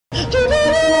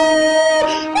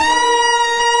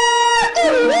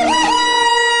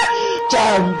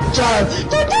They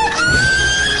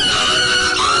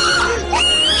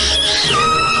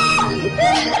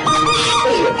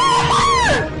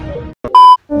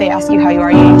ask you how you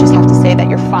are, you just have to say that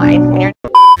you're fine when you're...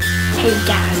 Hey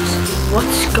guys,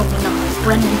 what's going on?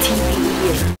 Brendan TV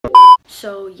here.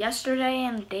 So yesterday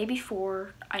and the day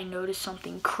before, I noticed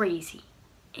something crazy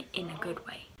in a good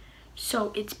way.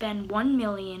 So it's been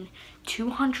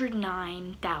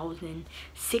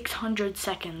 1,209,600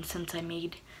 seconds since I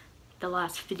made the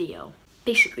last video.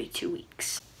 Basically 2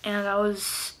 weeks. And I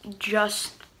was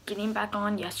just getting back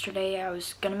on yesterday. I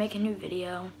was gonna make a new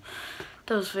video.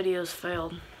 Those videos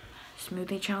failed.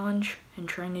 Smoothie challenge and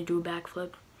trying to do a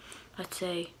backflip. Let's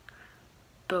say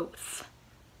both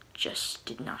just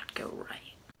did not go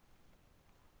right.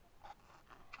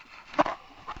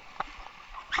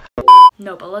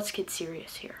 No, but let's get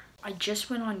serious here. I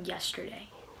just went on yesterday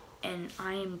and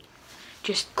I am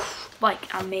just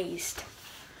like amazed.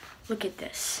 Look at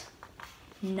this.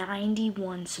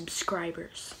 91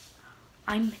 subscribers.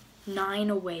 I'm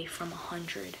 9 away from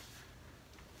 100.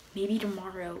 Maybe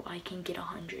tomorrow I can get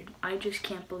 100. I just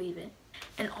can't believe it.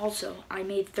 And also, I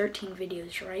made 13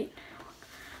 videos, right?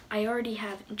 I already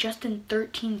have, just in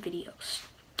 13 videos,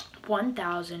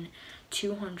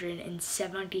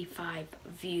 1,275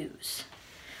 views.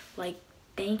 Like,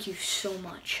 thank you so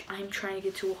much. I'm trying to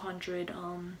get to 100.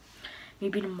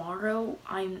 Maybe tomorrow,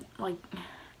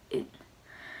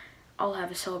 I'll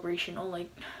have a celebration. I'll like,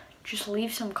 just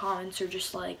leave some comments or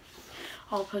just like,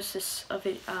 I'll post this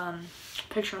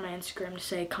picture on my Instagram to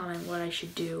say, comment what I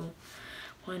should do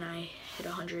when I hit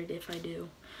 100 if I do.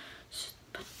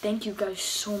 But thank you guys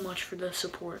so much for the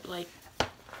support. Like, I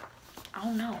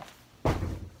don't know.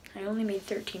 I only made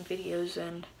 13 videos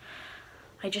and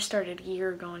I just started a year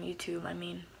ago on YouTube. I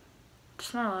mean,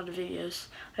 it's not a lot of videos.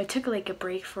 I took like a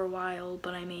break for a while,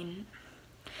 but I mean,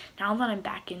 now that I'm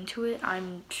back into it,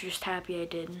 I'm just happy I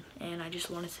did. And I just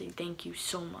want to say thank you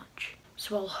so much.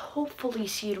 So I'll hopefully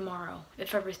see you tomorrow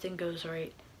if everything goes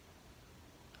right.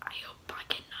 I hope I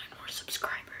get 9 more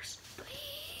subscribers,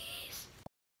 please.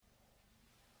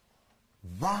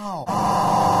 Wow.